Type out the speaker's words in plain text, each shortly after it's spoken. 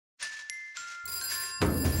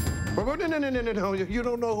No. You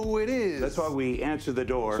don't know who it is. That's why we answer the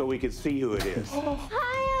door, so we can see who it is. Hi, Uncle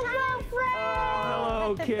Frank!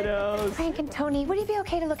 Hello, kiddos. Frank and Tony, would it be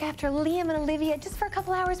okay to look after Liam and Olivia just for a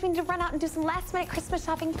couple hours? We need to run out and do some last-minute Christmas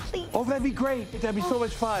shopping, please. Oh, that'd be great. That'd be so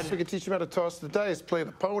much fun. We could teach him how to toss the dice, play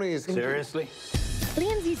the ponies. Seriously?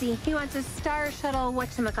 Liam's easy. He wants a Star Shuttle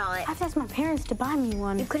whatchamacallit. I've asked my parents to buy me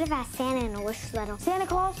one. You could have asked Santa in a wish letter. Santa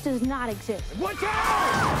Claus does not exist. Watch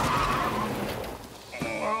out!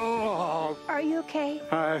 Are you okay?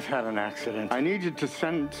 I've had an accident. I need you to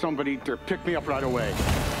send somebody to pick me up right away.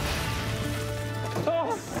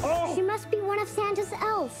 She must be one of Santa's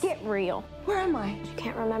elves. Get real. Where am I? She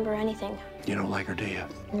can't remember anything. You don't like her, do you?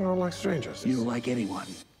 I don't like strangers. You don't like anyone.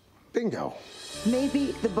 Bingo.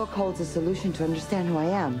 Maybe the book holds a solution to understand who I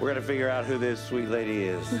am. We're gonna figure out who this sweet lady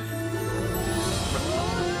is.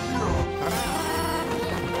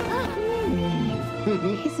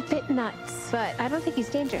 He's a bit nuts, but I don't think he's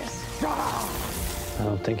dangerous. I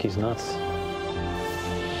don't think he's nuts.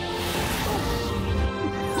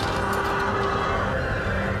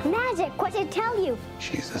 Magic, what did it tell you?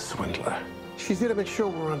 She's a swindler. She's here to make sure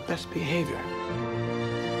we're on best behavior.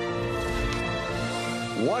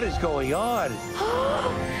 What is going on?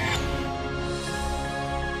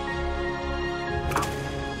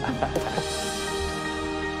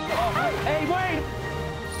 Hey, wait!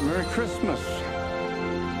 Merry Christmas.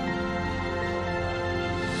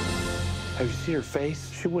 Have you seen her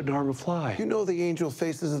face? She wouldn't harm a fly. You know the angel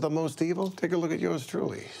faces are the most evil? Take a look at yours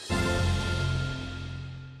truly.